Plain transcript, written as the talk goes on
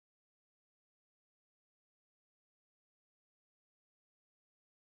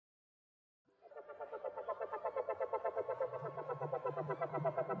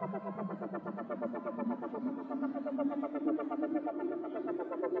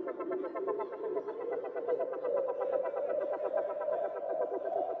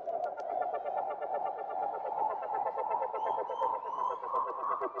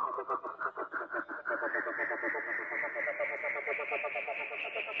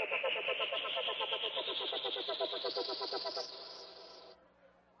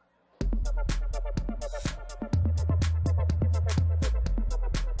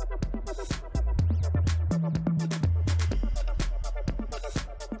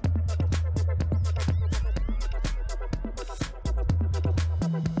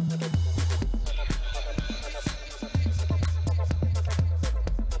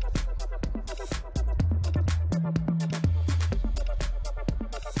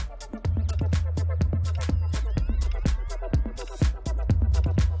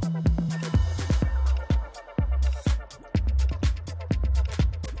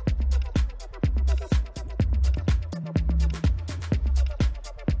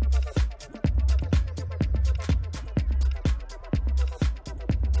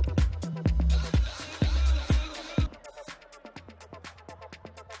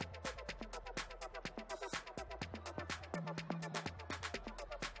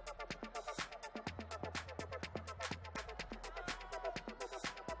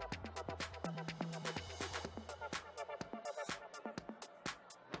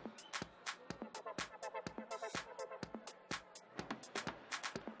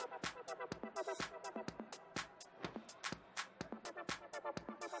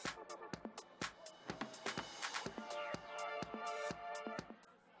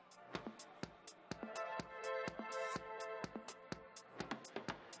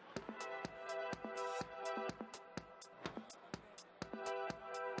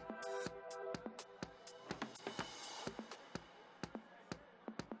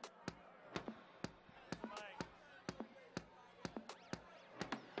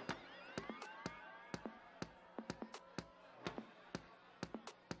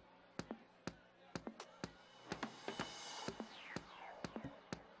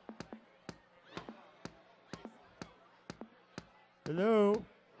Hello.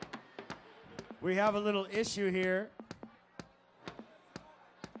 We have a little issue here.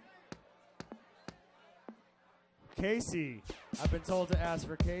 Casey. I've been told to ask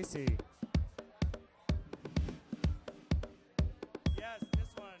for Casey. Yes, this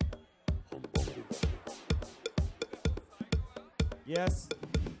one. Yes.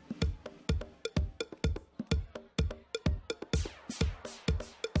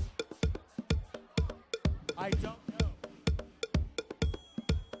 I don't know.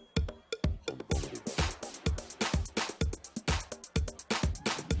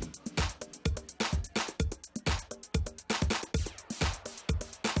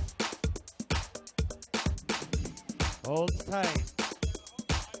 Hold tight.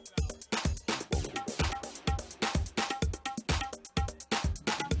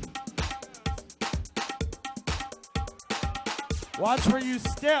 Watch where you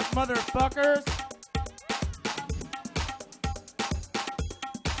step, motherfuckers.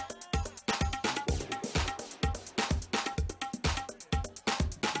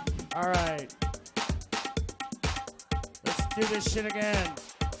 All right. Let's do this shit again.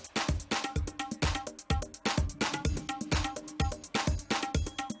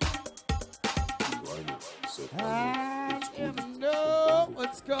 I never know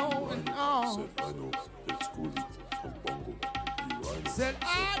what's going on. Said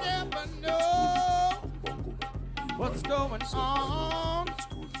I never know what's going on.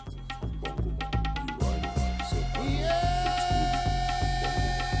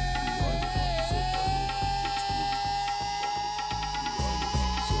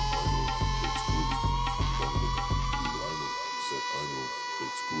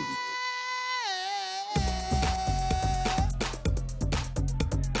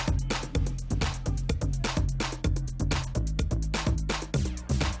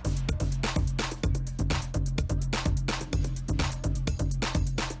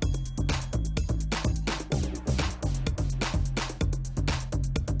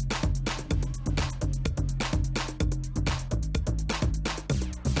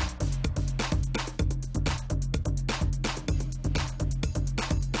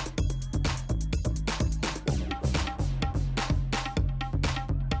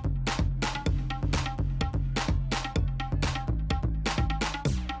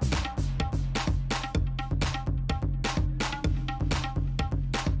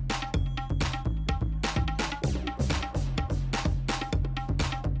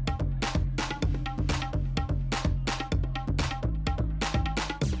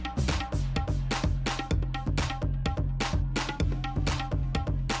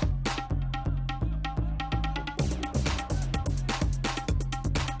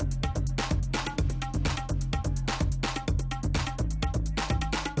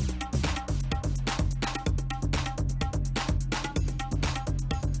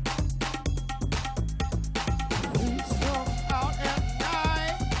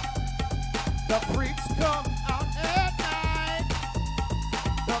 The freaks come out at night.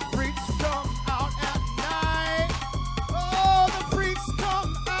 The freaks come out at night. Oh, the freaks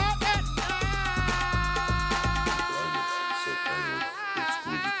come out at night.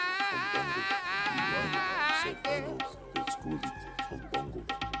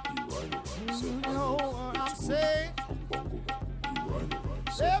 You know what I'm saying?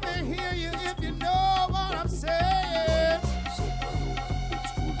 Let me hear you if you know what I'm saying.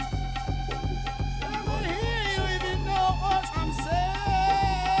 Let me hear you if you know what I'm saying.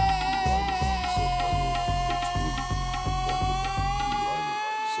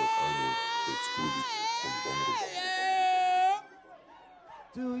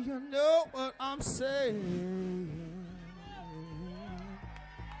 Do you know what I'm saying?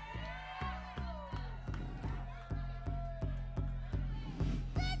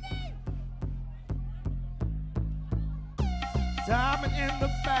 Diamond in the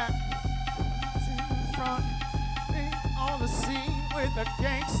back, in front, big on the scene with a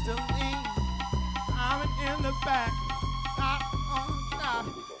gangster lean. Diamond in the back, not on top,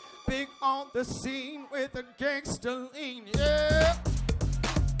 big on the scene with a gangster lean, yeah.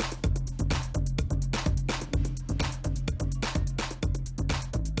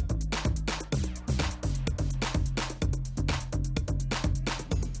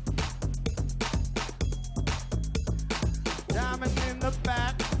 Diamond in the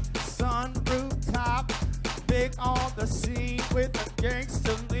back, sunroof top, big on the scene with a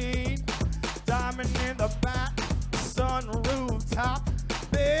gangster lean. Diamond in the back, sunroof top,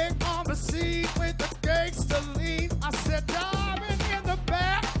 big on the scene with a gangster lean. I said diamond in the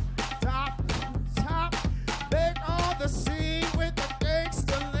back, top, big on the scene with a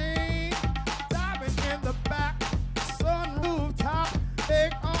gangster lean. Diamond in the back, sunroof top,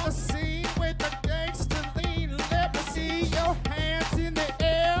 big on the scene with a gangster lean. Let me see your hands in the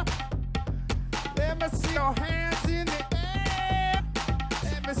air. Let me see your hands in the air.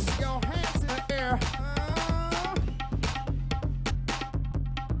 Let me see your hands in the air.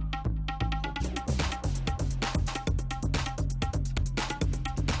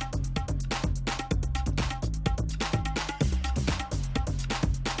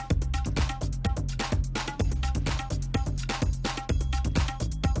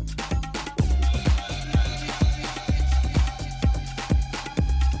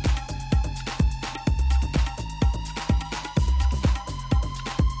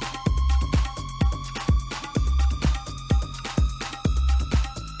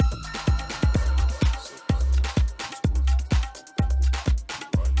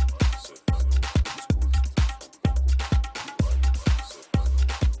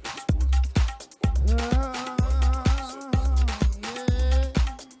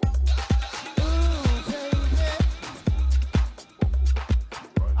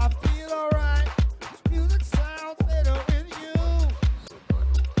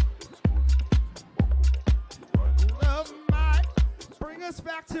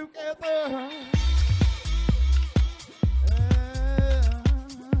 Back together.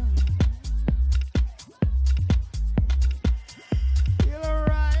 Feel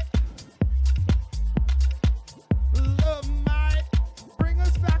alright. Love might bring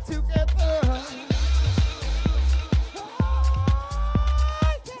us back together.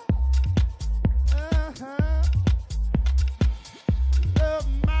 Love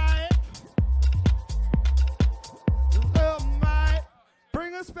might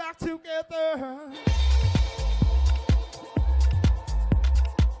bring us back together.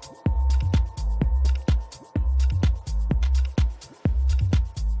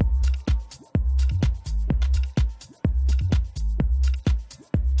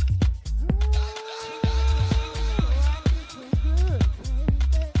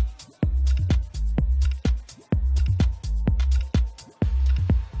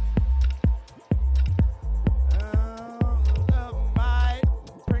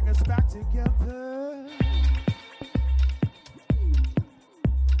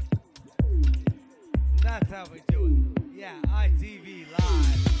 That's how we do it. Yeah, ITV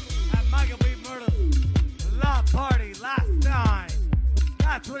live at Michael B. Mertel's LOFT party last time.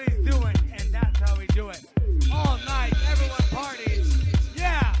 That's what he's doing, and that's how we do it. All night, everyone parties.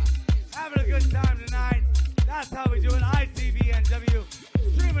 Yeah, having a good time tonight. That's how we do it. ITV NW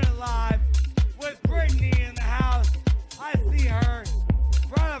streaming it live with Brittany in the house. I see her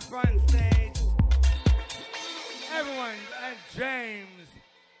right up front stage. Everyone and James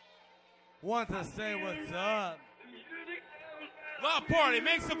wants to say what's up. LOFT party,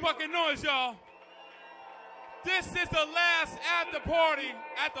 make some fucking noise, y'all. This is the last after party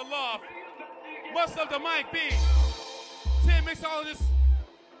at the LOFT. Much love to Mike B, Tim mixologist,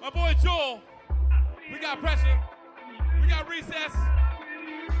 my boy Joel, We got pressure. We got recess.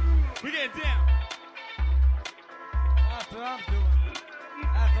 We getting down. That's what I'm doing.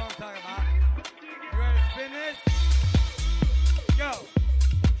 That's what I'm talking about. You ready to spin this? Go.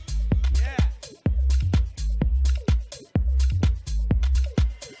 Yeah.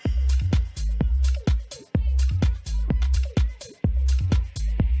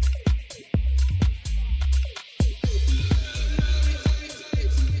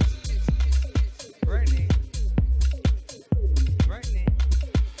 Brittany. Brittany.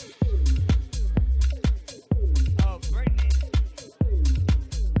 Oh, Brittany.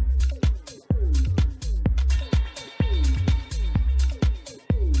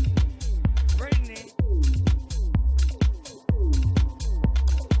 Brittany.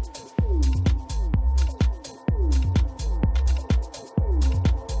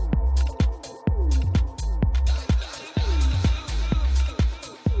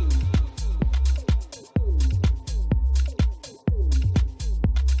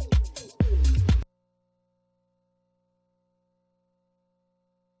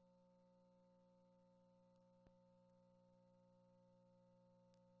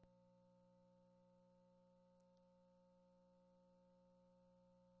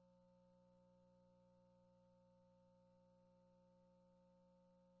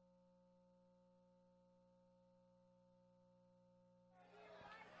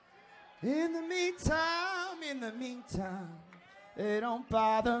 In the meantime, they don't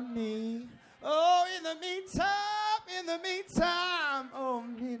bother me. Oh, in the meantime, oh,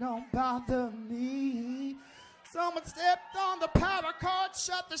 they don't bother me. Someone stepped on the power cord,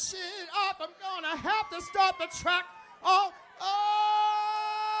 shut the shit off. I'm gonna have to start the track all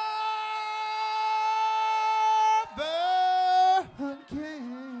over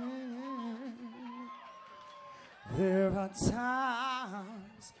again. There are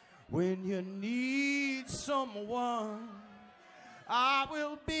times when you need someone, I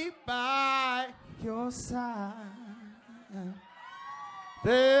will be by your side.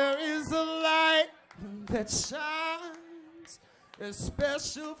 There is a light that shines, is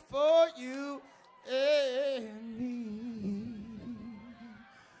special for you and me.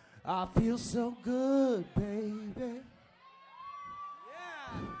 I feel so good, baby.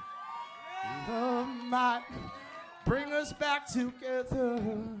 Love might bring us back together.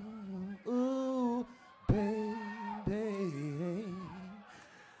 Ooh, baby.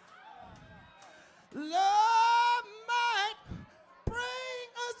 Love might bring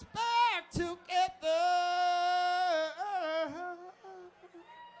us back together.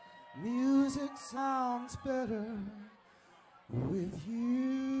 Music sounds better with you.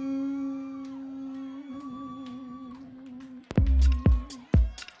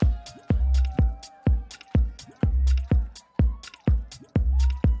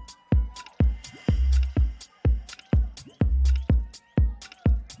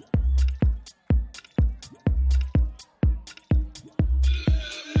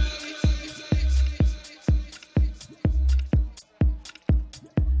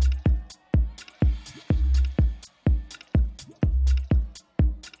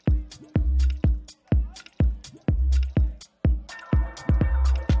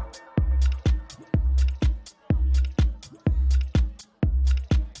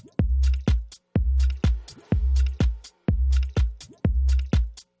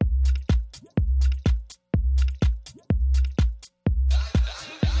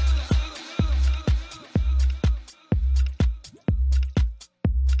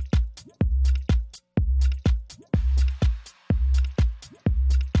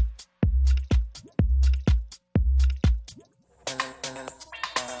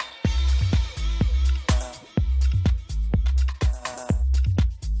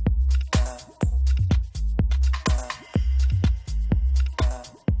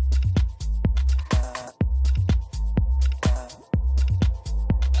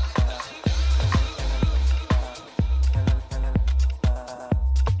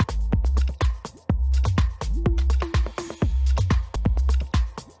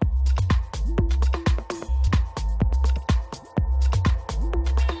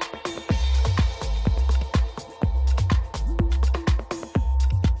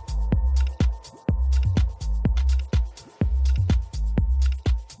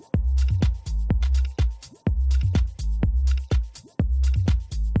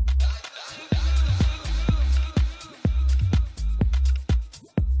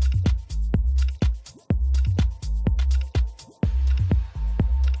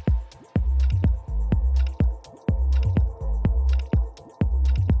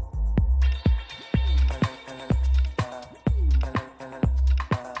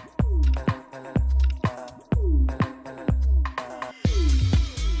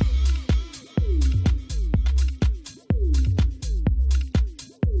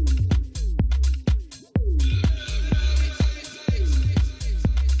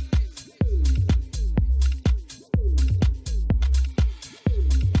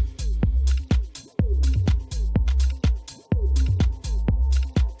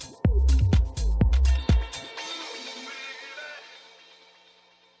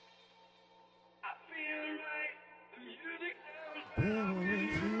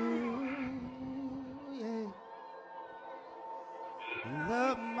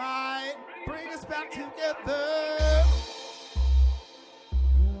 Love might bring us back together.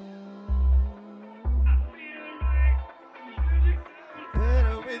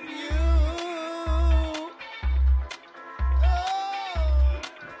 Better with you.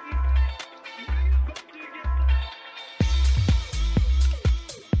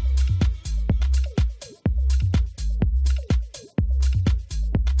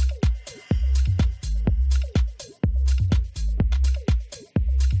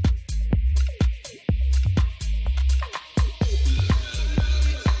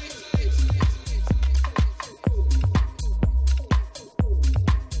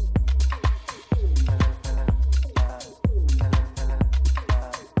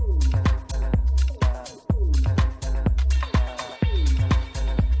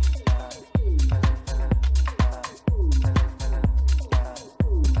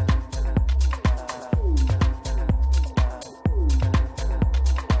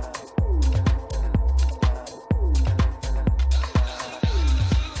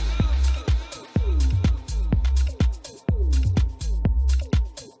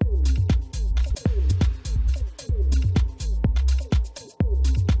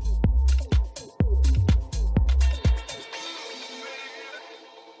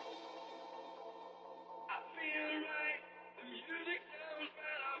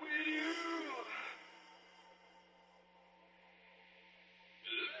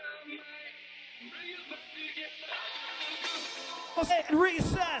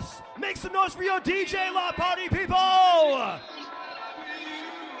 Recess. Make some noise for your DJ Lot Party people.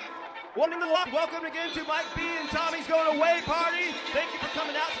 Welcome to the lot. Welcome again to Mike B and Tommy's Going Away Party. Thank you for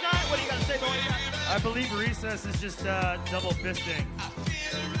coming out tonight. What do you got to say, boy? I believe recess is just double fisting.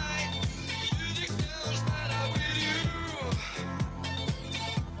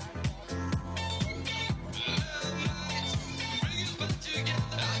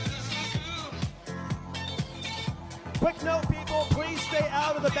 Quick note, people, please stay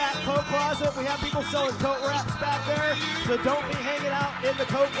out of the back coat closet. We have people selling coat wraps back there, so don't be hanging out in the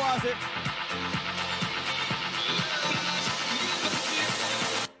coat closet.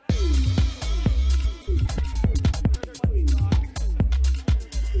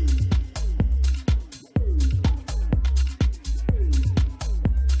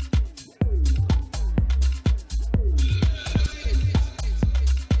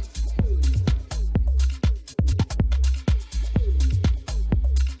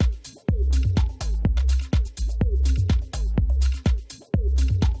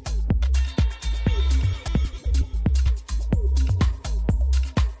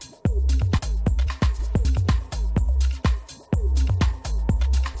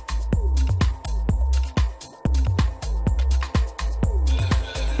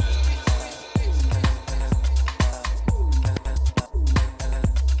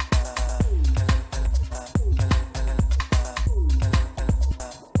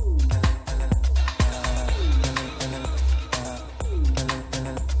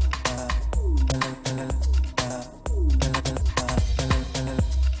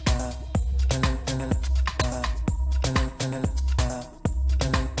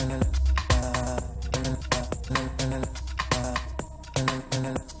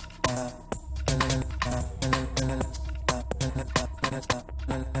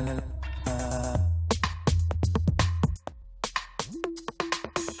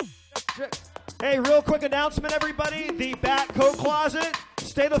 Hey, real quick announcement, everybody. The back coat closet,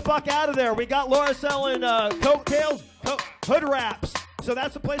 stay the fuck out of there. We got Laura selling coattails, hood wraps. So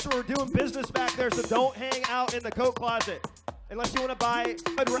that's the place where we're doing business back there, so don't hang out in the coat closet. Unless you want to buy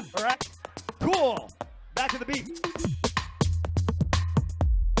hood wraps. All right? Cool. Back to the beat.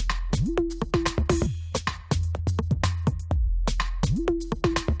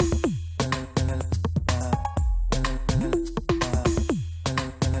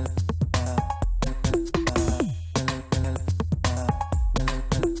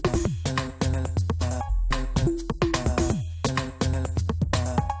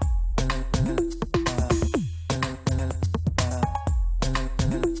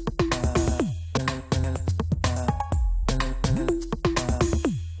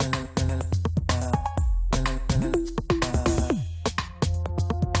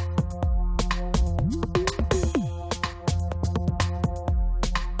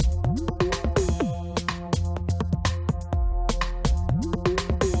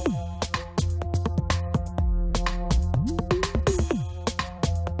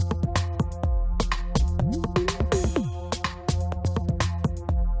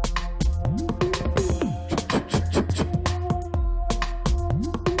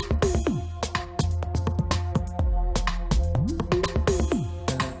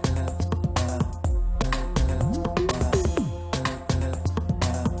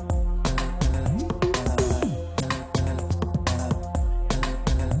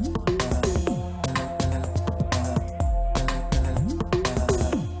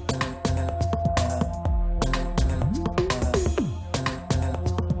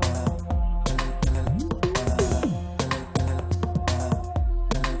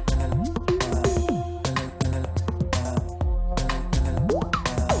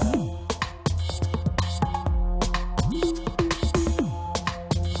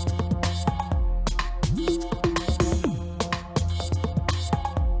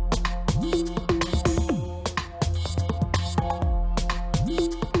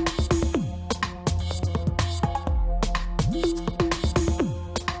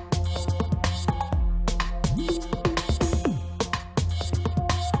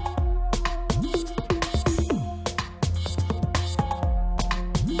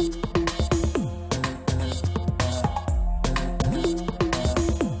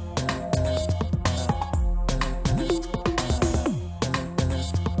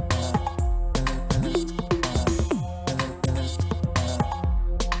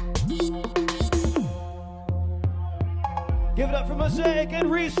 it up for Mosaic and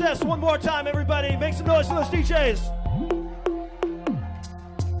Recess one more time, everybody. Make some noise for those DJs.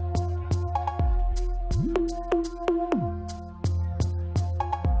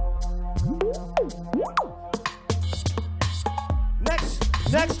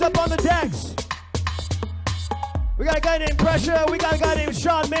 Next up on the decks, we got a guy named Pressure. We got a guy named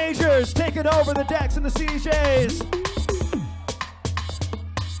Sean Majors taking over the decks and the CJs.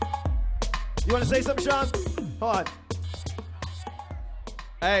 You want to say something, Sean? Hold on.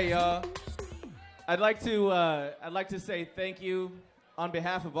 Hey, I'd like to say thank you on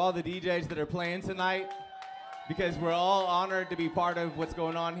behalf of all the DJs that are playing tonight, because we're all honored to be part of what's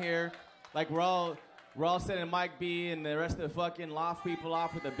going on here. Like we're all sending Mike B and the rest of the fucking Loft people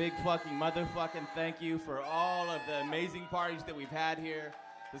off with a big fucking motherfucking thank you for all of the amazing parties that we've had here,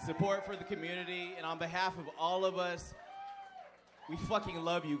 the support for the community, and on behalf of all of us, we fucking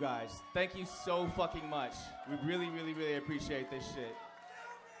love you guys. Thank you so fucking much. We really, really, really appreciate this shit.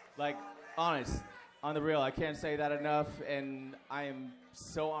 Like, honest, on the real, I can't say that enough, and I am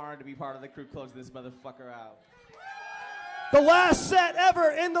so honored to be part of the crew closing this motherfucker out. The last set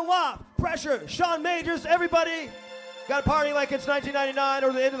ever in the Loft. Pressure, Sean Majors, everybody. Got a party like it's 1999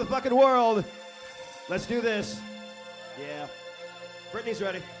 or the end of the fucking world. Let's do this. Yeah. Brittany's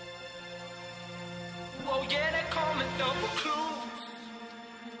ready. Oh yeah, they call me double cruise,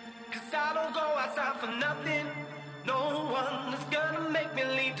 'cause I don't go outside for nothing. No one is gonna make me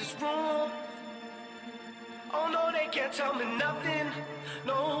leave this room. Oh no, they can't tell me nothing.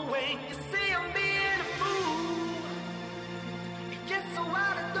 No way, you see I'm being a fool. Yes, so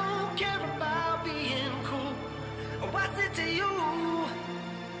I don't care about being cool. What's it to you?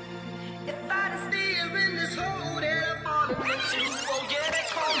 If I just stay here in this hole that I'm falling into. Oh yeah, they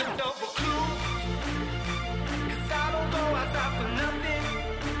call me double cruise, 'cause I don't go outside for nothing.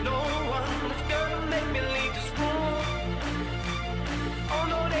 No one is gonna make me leave this room. Oh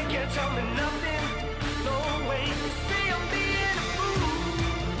no, they can't tell me nothing. No way, you see I'm being a fool.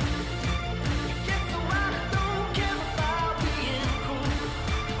 Yes, so I don't care about being cool.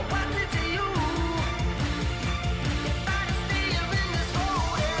 What's it to you? If I just stay here in this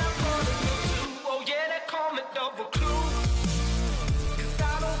hole that I'm falling into. Oh yeah, they call me double cruise, 'cause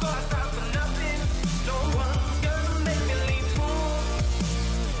I don't go outside for nothing. No one's gonna make me leave home.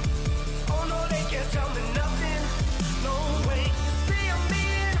 Oh no, they can't tell me nothing. No way, you see I'm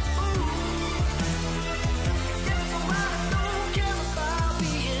being a fool. Yes, so I don't care about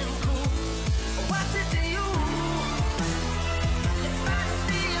being cool. What's it to you? If I just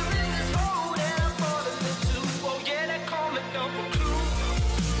stay here in this hole that I'm falling into. Oh yeah, they call me double cruise.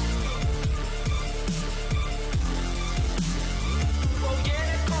 Oh yeah,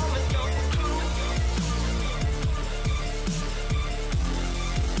 they call me double cruise.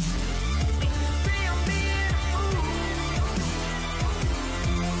 See I'm being a fool.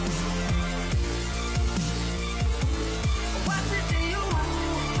 What's it to you?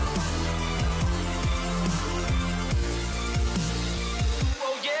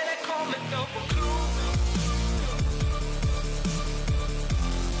 Oh yeah, they call me double cruise.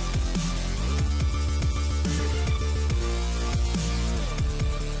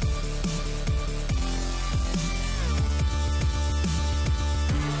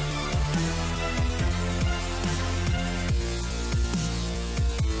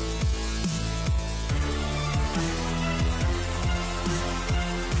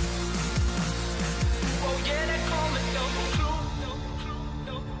 Oh yeah, they call me double cruise.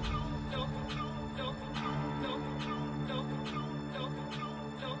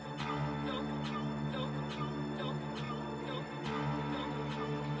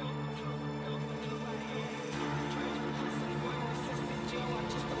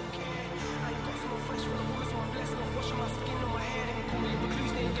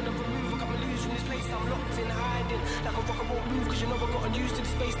 I'm locked in hiding, like a rock I won't move, 'cause you know I got unused to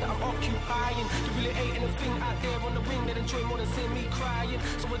the space that I'm occupying. You really ain't anything out there on the wing that enjoy more than seeing me crying.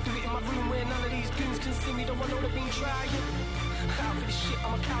 So I do it in my room where none of these goons can see me, though I know they've been trying. Out for this shit,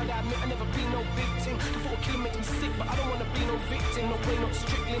 I'm a coward, I admit I never been no victim. The thought of killing makes me sick, but I don't wanna be no victim. No way, not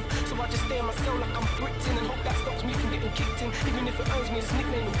strickling. So I just stay in my cell like I'm Britain and hope that stops me from getting kicked in. Even if it earns me this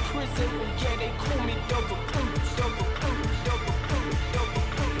nickname in prison. Oh yeah, they call me double cruise, double cruise, double cruise, double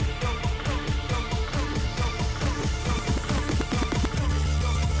cruise, double cruise, double cruise,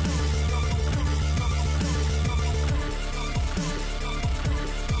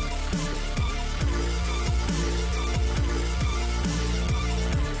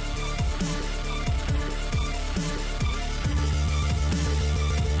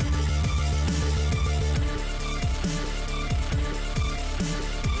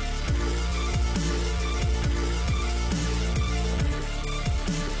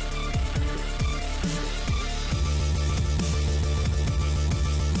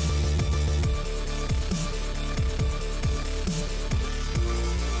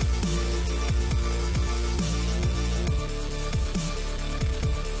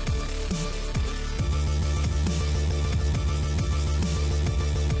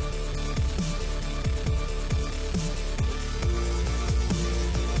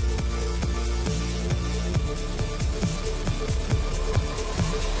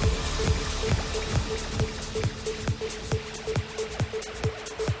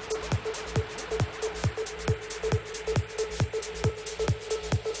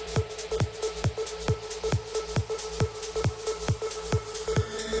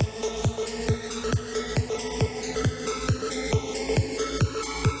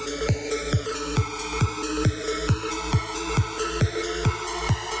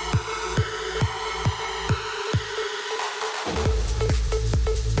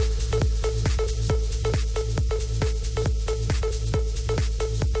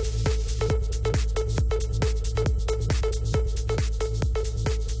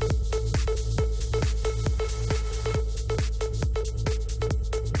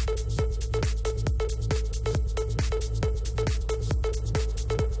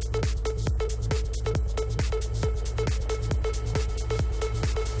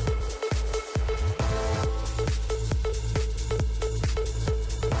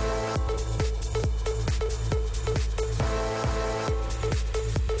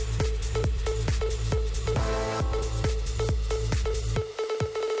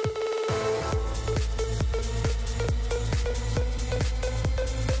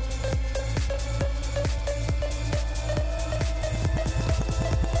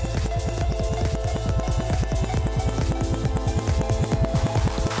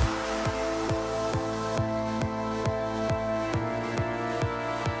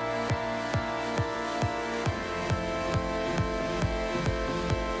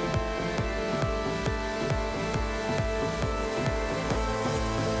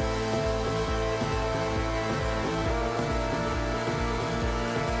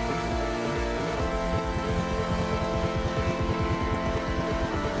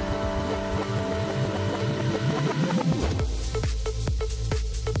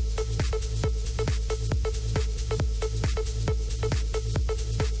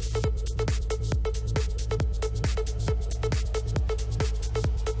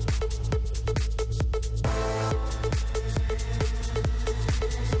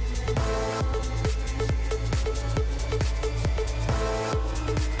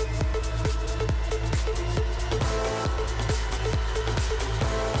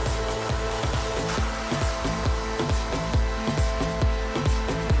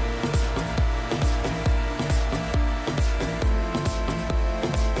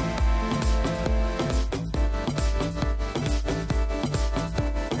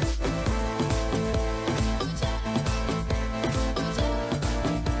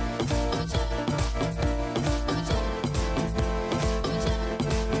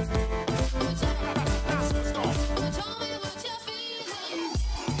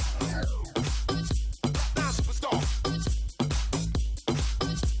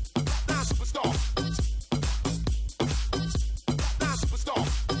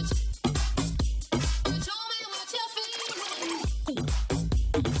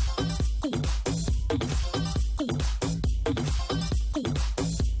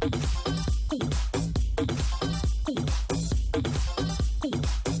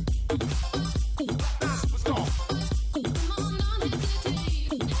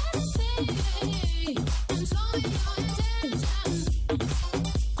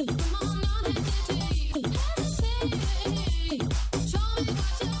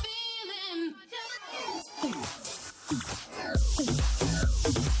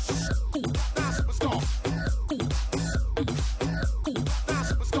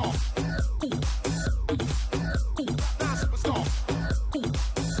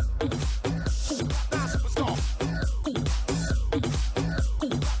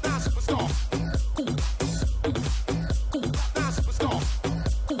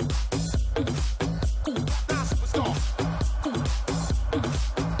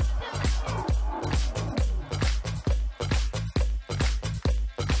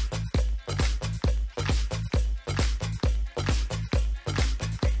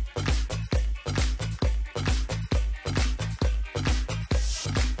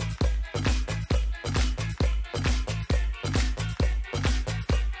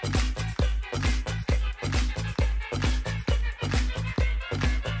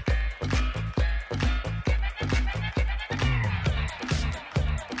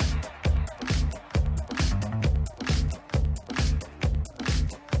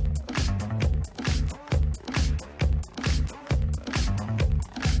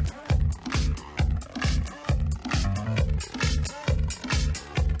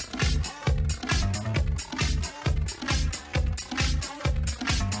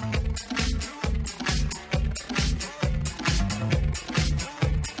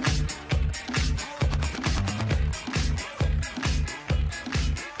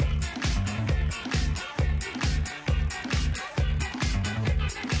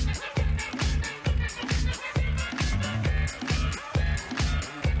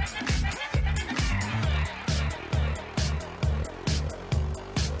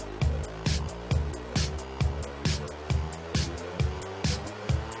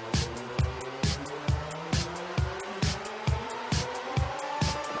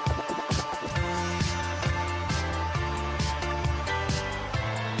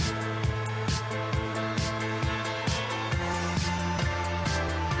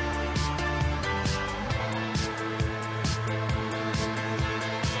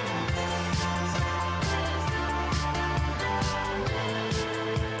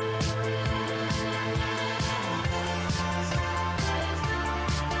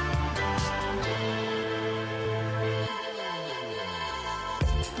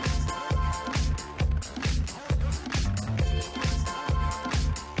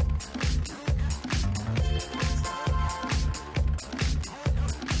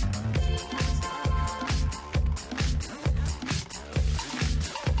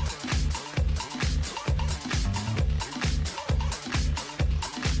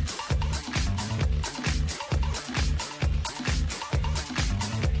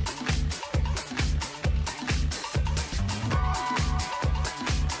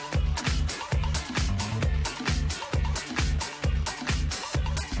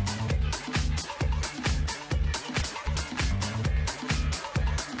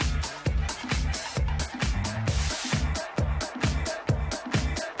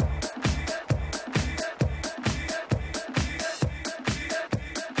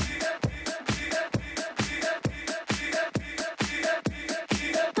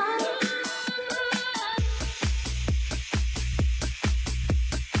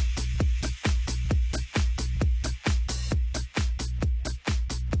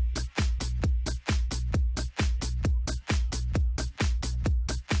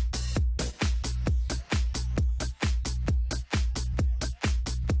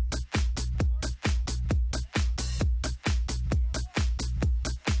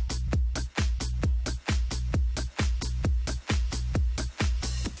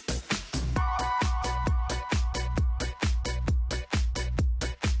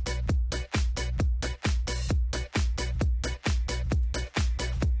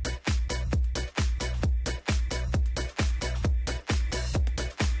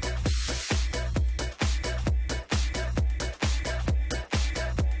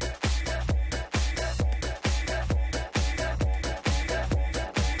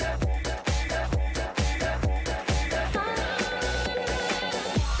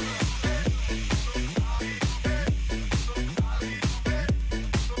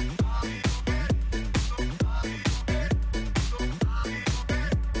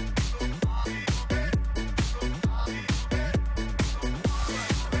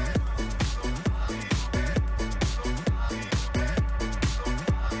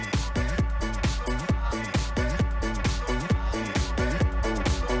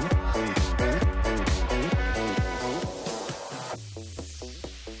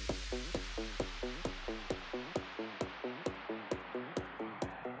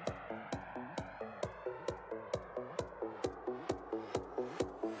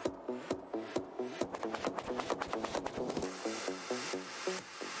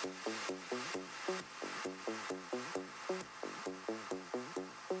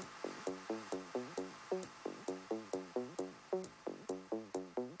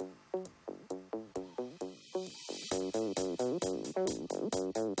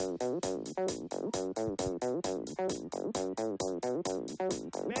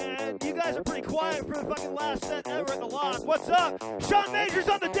 And you guys are pretty quiet for the fucking last set ever at the Loft. What's up? Sean Major's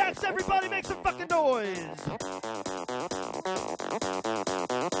on the decks. Everybody make some fucking noise.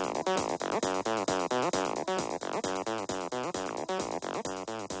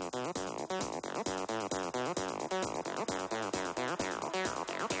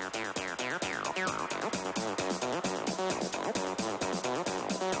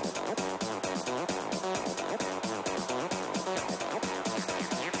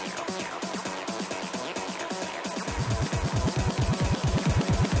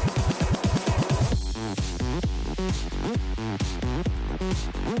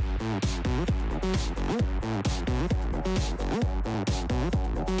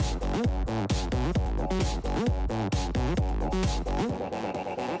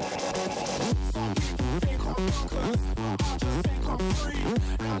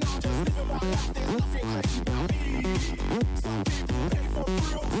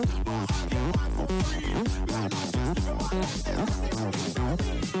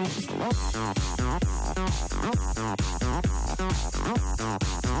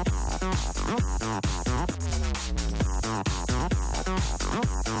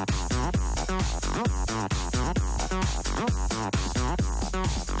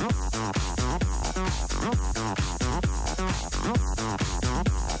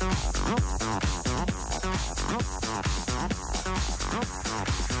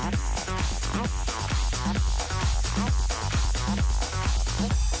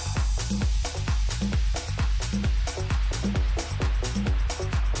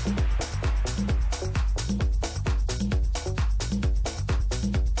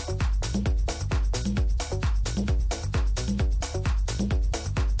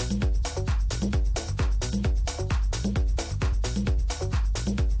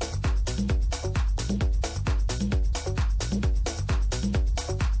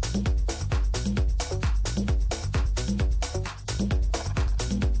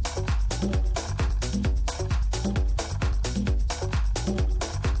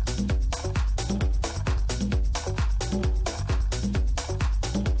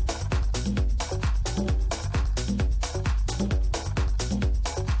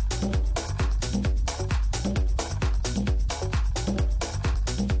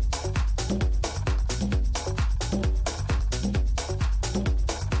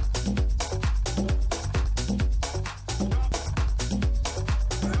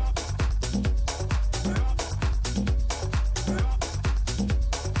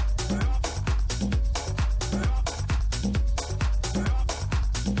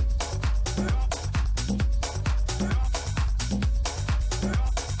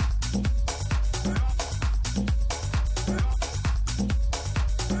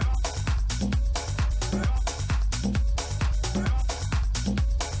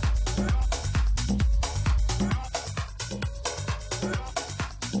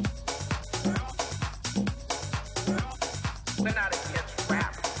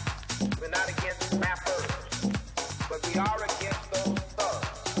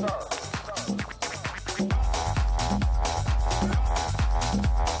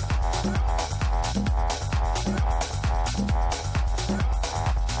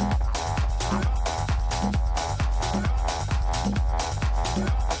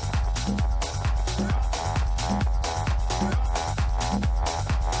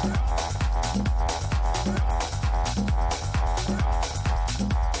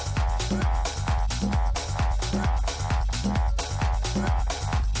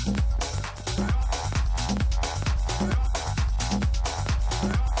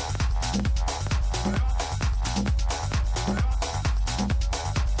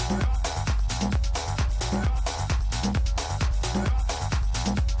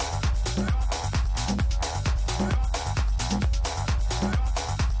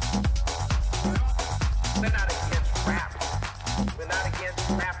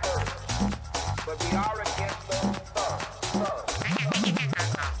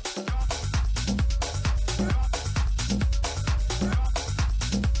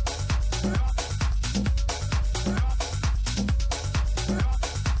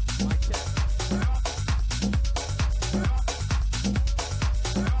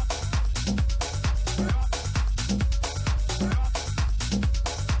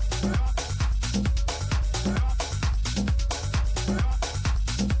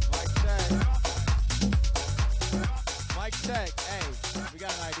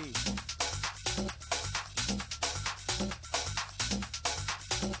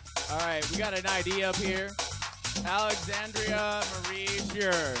 All right, we got an ID up here. Alexandria Marie,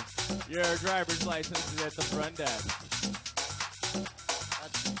 your driver's license is at the front desk.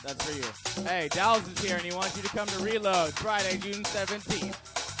 That's for you. Hey, Dallas is here, and he wants you to come to Reload Friday, June 17th.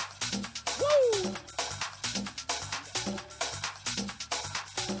 Woo!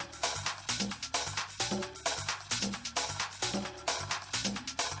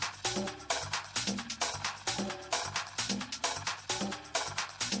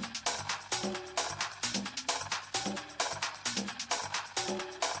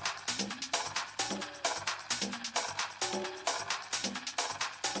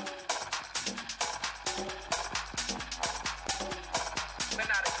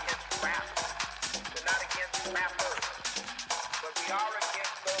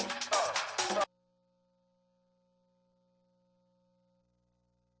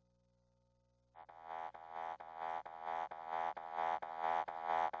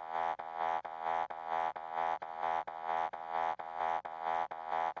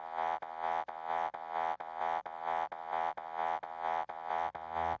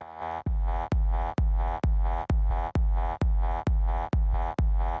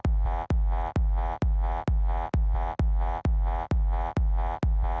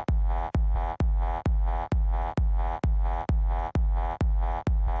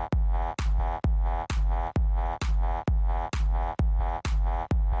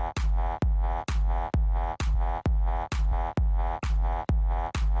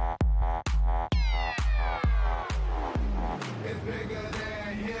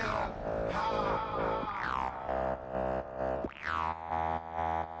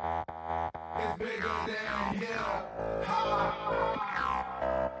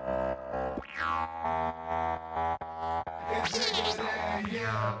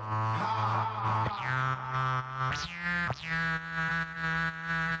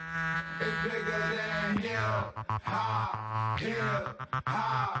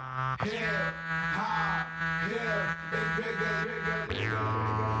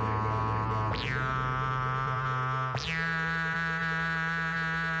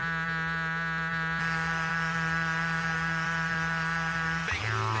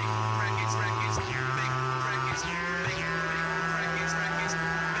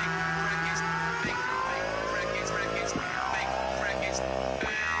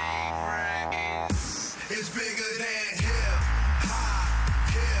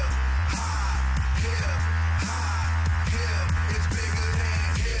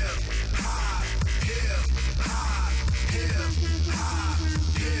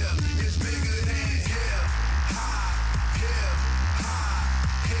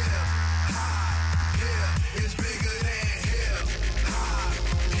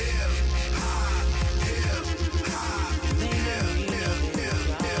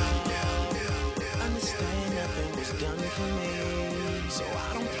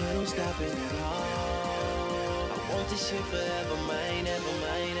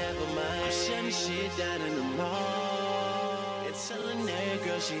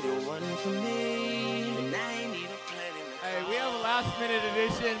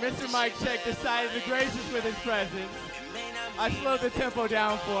 Mr. Mike Check decided to grace us with his presence. I slowed the tempo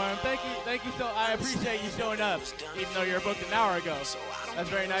down for him. Thank you so. I appreciate you showing up, even though you were booked an hour ago. That's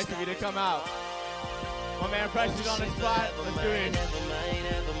very nice of you to come out. My man Pressure's on the spot. Let's do it.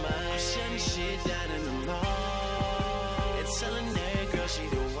 Telling that girl she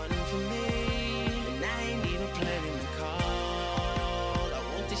the one for me, and I ain't even planning the call. I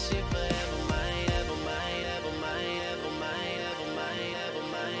want this shit forever, mine, ever mine, ever mine, ever mine, ever mine, ever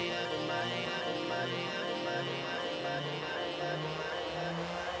mine, ever mine, ever mine, ever mine.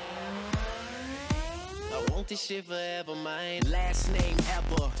 I want this shit forever, mine. Last name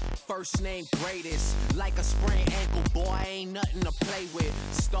ever, first name greatest. Like a sprained ankle, boy, ain't nothing to play with.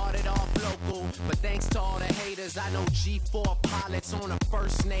 Started off local, but thanks to all the haters, I know G4 pilots on a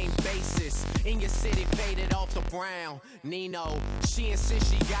first name basis. In your city, faded off the brown. Nino, she insists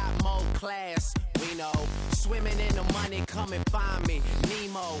she got more class. We know, swimming in the money, come and find me.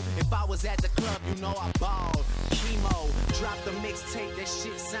 Nemo, if I was at the club, you know I balled. Chemo, dropped the mixtape, that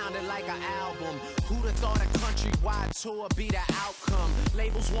shit sounded like an album. Who'da thought a countrywide tour be the outcome?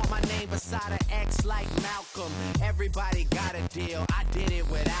 Labels want my name beside an X like Malcolm. Everybody got a deal, I did it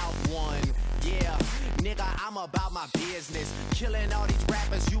without one. Yeah, nigga, I'm about my business. Killing all these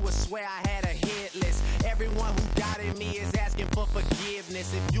rappers, you would swear I had a hit list. Everyone who doubted me is asking for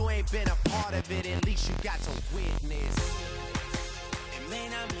forgiveness. If you ain't been a part of it, at least you got to witness.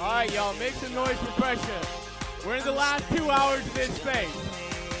 Alright, y'all, make some noise for Pressure. We're in the last 2 hours of this space.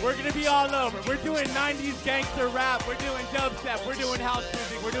 We're gonna be all over. We're doing 90s gangster rap, we're doing dubstep, we're doing house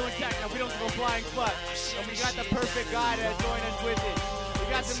music, we're doing techno, we don't go flying fuck. And we got the perfect guy to join us with it.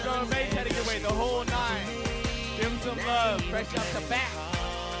 We got some drum and bass heading your way, the whole nine. Give him some love, Pressure up the back.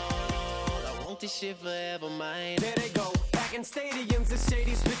 this shit forever mine. There they go, back in stadiums, the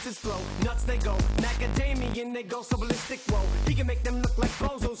shady spitzes flow. Nuts they go, macadamian they go so ballistic. Whoa, he can make them look like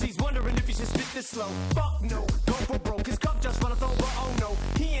bozos. He's wondering if he should spit this slow. Fuck no, go for broke. His cup just runneth over. Oh no,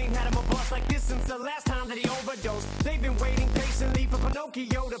 he ain't had him a bust like this since the last time that he overdosed. They've been waiting patiently for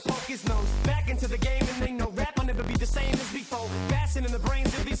Pinocchio to poke his nose back into the game, and they know rap will never be the same as before. Bashing in the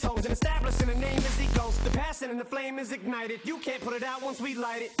brains of these hoes and establishing a name as he goes. The passion and the flame is ignited. You can't put it out once we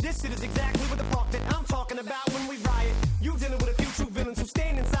light it. This shit is exactly what the fuck that I'm talking about when we riot. You dealing with a few true villains who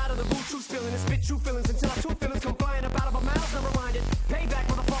stand inside of the boot, true spilling and spit true feelings until our true feelings come flying up out of our mouths. Never mind it. Payback,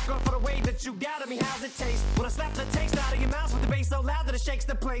 motherfucker, for the way that you got at me. How's it taste? When I slap the taste out of your mouth with the bass so loud that it shakes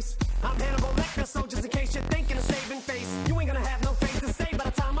the place. I'm Hannibal Lecter, so just in case you're thinking of saving face, you ain't gonna have no face to say by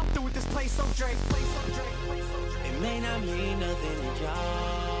the time I'm through with this place. So Drake, It may not mean nothing to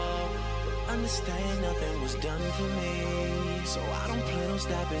y'all, but understand nothing was done for me, so I don't plan on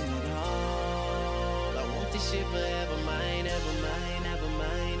stopping at all. I want this shit forever mine, ever mine, ever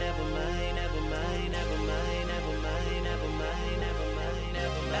mine, ever mine, ever mine, ever mine, ever mine, ever mine, ever mine,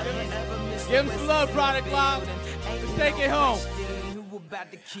 ever mine, ever mine. Give him some love, Product Live. Let's take it home.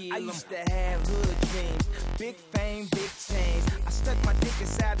 I used to have hood dreams, big fame, big chains. I stuck my dick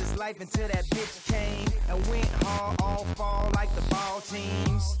inside his life until that bitch came and went hard all fall like the ball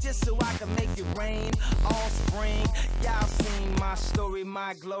teams, just so I could make it rain all spring. Y'all seen my story,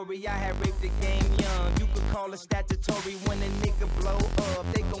 my glory. I had raped the game young. You could call it statutory when a nigga blow up.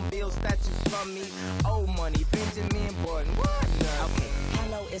 They gon' build statues from me. Old money, Benjamin Button. What? Okay.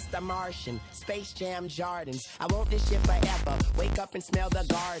 Hello, it's the Martian, Space Jam Jordans. I want this shit forever. Wake up and smell the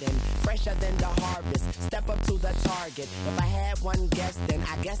garden, fresher than the harvest. Step up to the target. If I had one guess, then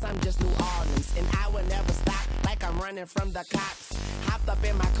I guess I'm just New Orleans, and I will never stop like I'm running from the cops. Hopped up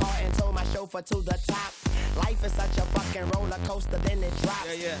in my car and told my chauffeur to the top. Life is such a fucking roller coaster, then it drops.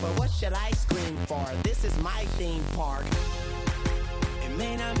 But what should I scream for? This is my theme park. It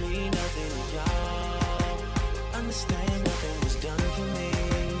may not mean nothing to y'all, understand nothing was done for me,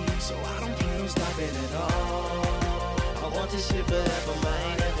 so I don't plan on stopping at all. I want this shit forever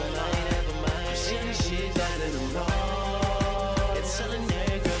mine, ever mine, ever mine. I'm seeing shit out in the mall. It's telling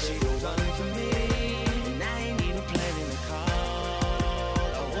every girl she gon' run for me, and I ain't even planning to call.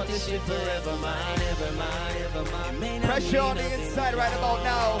 I want this shit forever mine, ever mine, ever mine. Pressure on the inside right about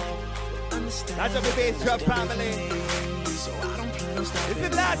now. That's a bass drum family. It's the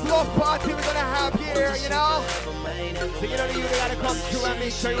last LOFT party we're gonna have here, you know? So you know you gotta come through and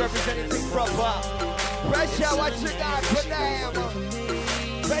make sure you represent everything proper. Pressure, what you got for them?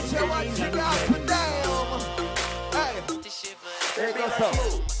 Pressure, what you got for them? Hey, there you go, so.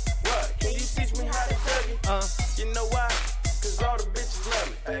 What? Can you teach me how to tug it? You know why? Cause all the bitches love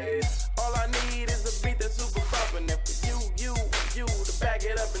me. Hey, all I need is a beat that's super bumpin'. And for you to back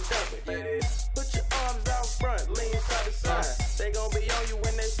it up and dump it. Yeah. Put your arms out front, lean side to side. They gon' be on you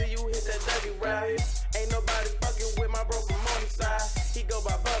when they see you hit that Dougie ride. Ain't nobody fucking with my bro from Morningside. He go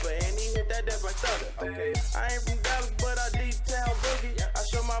by Bubba and he hit that by Thugger. Okay, I ain't from Dallas, but I deep town boogie. I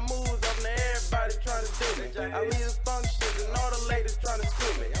show my moves up to everybody trying to do me. I lead the functions and all the ladies trying to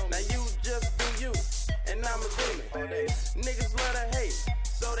screw me. Now you just do you, and I'ma do me. Niggas love to hate,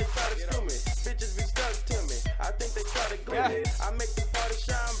 so they try to screw me. Bitches be stuck to me, I think they try to glue me. I make the party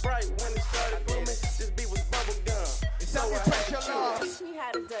shine bright when it started glooming. This beat was bubble gum. It's not with pressure, Lord. Teach me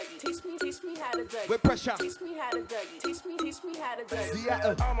how to Dougie. Teach me how to Dougie. With pressure. Teach me how to Dougie. Teach me how to Dougie.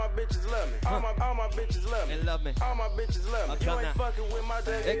 Yeah. All my bitches love me. All my bitches love me. They love me. All my bitches love me. You ain't fucking with my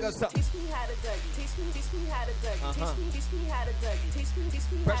Dougie. It goes up. Teach me how to Dougie. Teach me how to Dougie. Teach me how to Dougie. Teach me how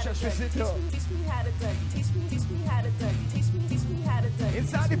to Pressure, Dougie. Teach me how to Dougie. Teach me how to Dougie. Teach me how to Dougie.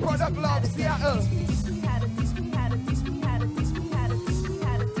 Inside the product love, Seattle. Teach me how to teach me how to teach me how to teach me how to teach me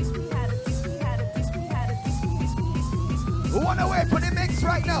how to teach me how to teach me how to teach me how to teach me. Who wanna wait for the mix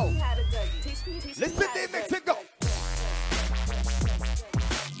right now? How to Dougie. Teach me Let's put the mix and go.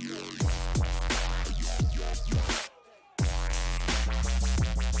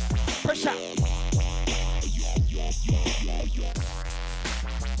 Pressure.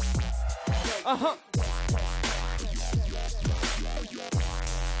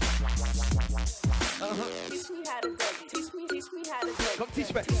 Teach me how to Dougie. Teach me how to Dougie. Come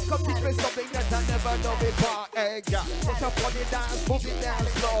teach me something that I never know before. Hey, yeah. Put up on the dance, move it down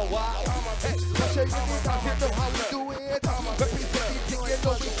slow. Hey, pressure, you need to know how we do it. Represent the thing, you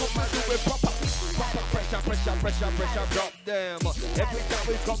know we come and do it proper. Proper pressure. pressure, pressure, pressure, drop them. Every time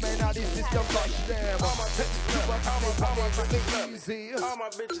we come in out the system, crush them. All my bitches love me. Easy. All my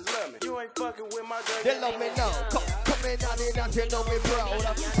bitches love me. You ain't fucking with my dirty. They love me now. Come in out the dance, you know me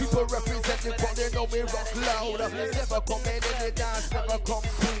proud. People represent the crowd, they know me rock loud. Never come in the dance, never come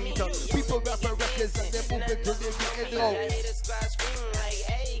sweet. People represent, they move it to the beat low. I hear the squad screaming like,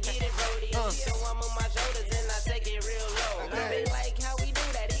 hey, get it, Brody. So I'm on my shoulders and I take it real low. They like how we do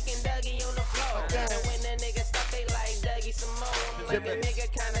that, he can Dougie on the floor. And when the niggas stop, they like Dougie some more. I'm like, the nigga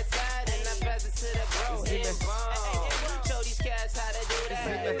kinda tired and I pass it to the bro. And bomb. Show these cats how to do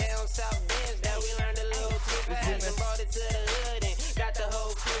that. Down south Bench, that we learned a little too fast. And brought it to the hood and got the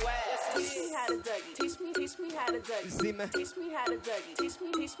whole crew ass. Teach me how to Dougie. Teach me how to Dougie. Teach me how to Dougie. Teach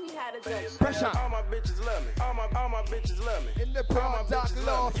me how to Dougie. Pressure. All my bitches love me. All my bitches love me. In the prom, dark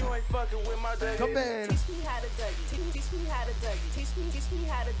love. You ain't fucking with my dirty. Come in. Teach me how to Dougie. Teach me how to Dougie. Teach me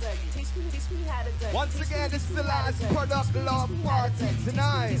how to Dougie. Teach me how to Dougie. Once again, this is the last product love party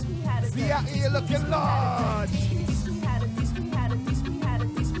tonight. See how you looking, Lord.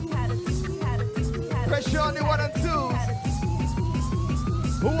 Pressure on the 1 and 2s.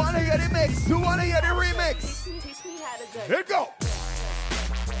 Who wanna hear the mix? Who wanna hear the remix? Here we go.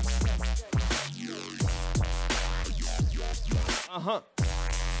 Uh-huh.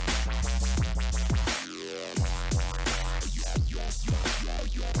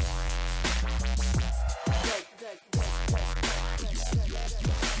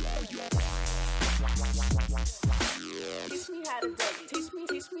 Teach me how to Dougie.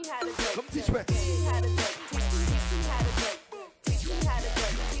 Teach me how to Dougie. Come teach me. Teach me how to Dougie. Teach me how to Dougie. Teach me how to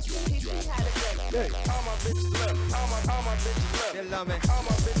Dougie. Teach me how to Dougie. Hey. All my bitches love me. All my bitches love me. They love me. All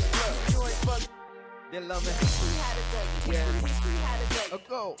my bitches love me. You ain't fucking. They love me. Teach me how to Dougie. Yeah. Teach me how to Dougie.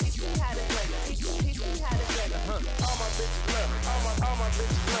 Go. Teach me how to Dougie. Teach me how to Dougie. All my bitches love me. All my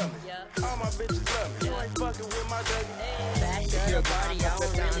bitches love me. All my bitches love me. You ain't fucking with my dirty. Back to the party, I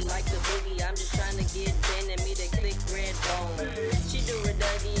don't really like the boogie. I'm just trying to get in and meet a click red phone. She do a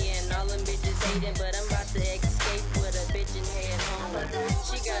Dougie and all them bitches hating, but I'm about to escape with a bitch and head home.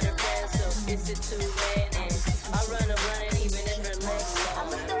 She got her fast, so it's a two red and I run a running even if her legs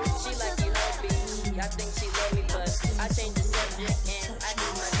long. She like you happy, I think she love me, but I change the subject and I do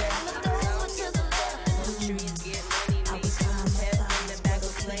my best. I don't give a fuck, no trees get money, me. Head in the back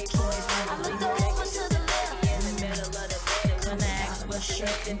of Playboys, I'm a over to the left, in the middle of the bed. When I asked what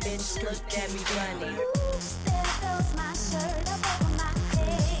shirt, the bitch looked at me funny. There goes my shirt up over my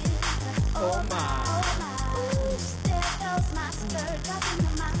head. Oh my. There goes my skirt up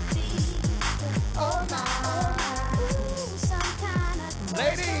into my feet. Oh my. Some kind of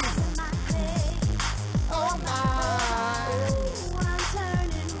Ladies. my leg. Oh my. I'm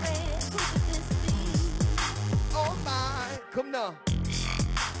turning red. Who could this be? Oh my. Come now.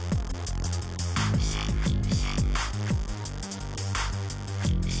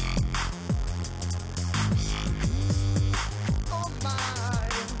 Oh my.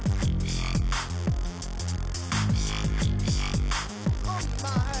 Oh my.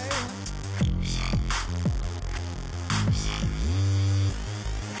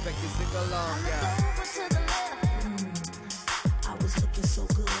 Make you sing along, yeah. Over to the left. I was looking so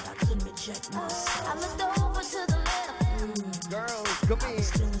good, I couldn't reject myself. I looked over to the left. Girls, come I in. was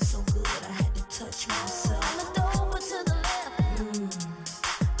feeling so good, I had to touch myself. I looked over to the left.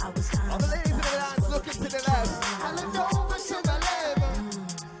 I was high. All the ladies in the dance looking to the left. I looked over to the left.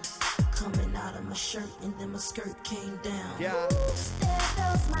 Coming out of my shirt, and then my skirt came down. Yeah. There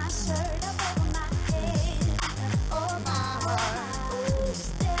goes my shirt up over my head. Oh my.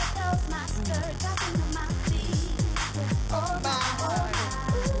 There goes my skirt up into my feet. Oh my.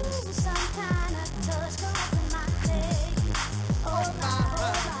 Some kind of touch goes in my leg. Oh my.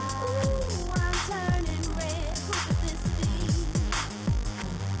 I'm turning red. Who could this be?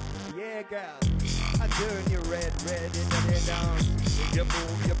 Yeah, girl. I turn you red in the down. You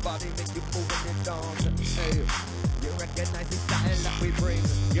move your body, make you moving it down. Hey, you recognize the style that we bring.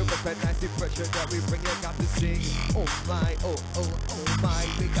 You recognize the pressure that we bring. You got to sing. Oh my, oh my.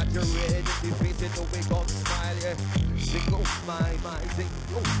 We got you red in the face, you know we gon' smile. Yeah. Sing, oh my, sing,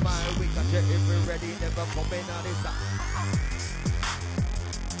 oh my. We got you every ready, never coming out of that.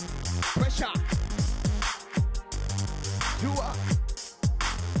 Pressure. You are.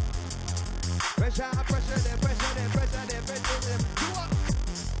 Pressure, them. You are.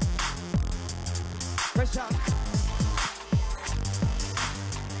 Pressure.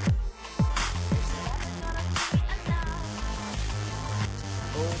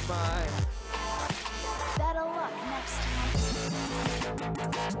 Oh my. Better luck next time.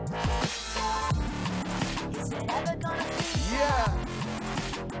 Is it ever gonna be? Yeah.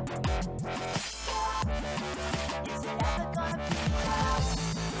 Is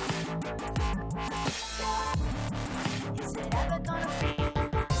it ever gonna be?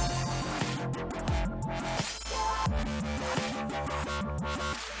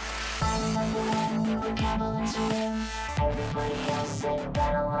 I remember when we were gambling to win. Everybody else said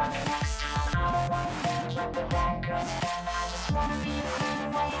better luck next time. I don't wanna bench like the bad girls fan. I just wanna be a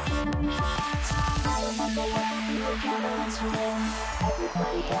friend while you're giving me a hard time. I remember when we were gambling to win.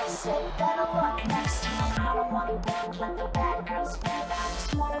 Everybody else said better luck next time. I don't wanna bench like the bad girls fan. I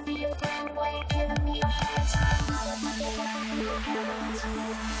just wanna be a friend while you're giving me a hard time. I remember when we were gambling to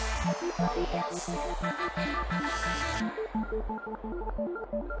win. Everybody else said.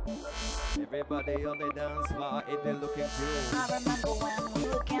 Everybody on the dance floor, if they're looking good. I remember when we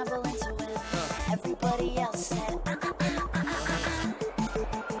were gambling to win. Everybody else said.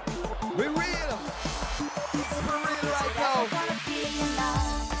 We real. We're real right now. Is it ever gonna be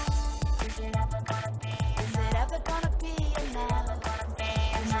enough? Is it ever gonna be enough? Is it ever gonna be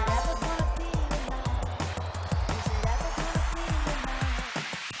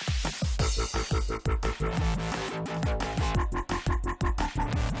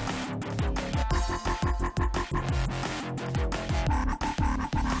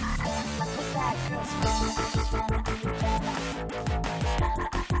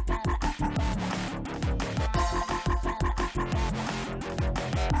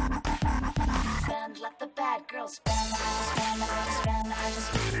let the bad girls spend, spend, spend, I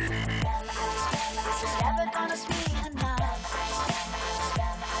just spend, spend, spend. Is it ever gonna be enough? Spend,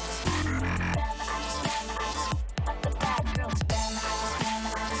 spend, I just spend, spend, I just spend, let the bad girls spend,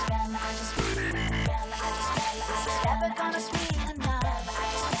 spend, spend, I just spend, spend, I just spend. Is it ever gonna be enough?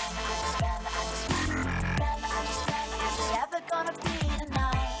 Spend, spend, I just spend, spend, I just spend. Is it ever gonna be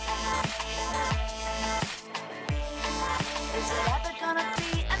enough? Is it ever gonna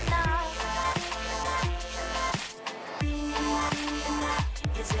be enough?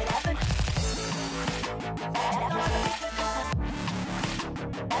 Is it ever?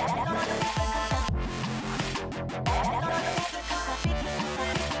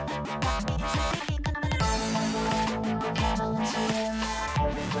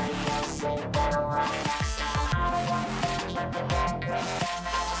 Everybody else said better luck next time. I don't want to bench like the bad girls fan. I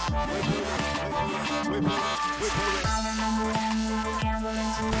just want to be a friend. I remember when we were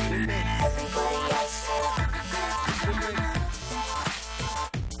gambling to win. Everybody else said.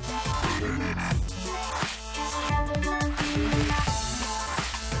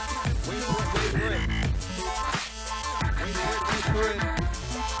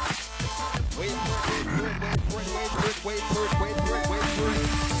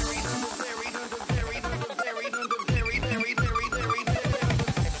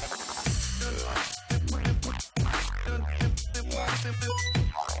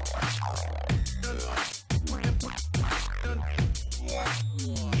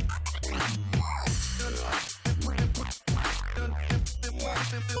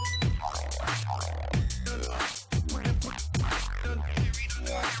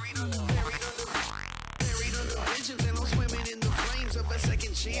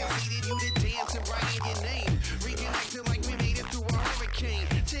 Chance needed you to dance and write in your name. Reconnecting like we made it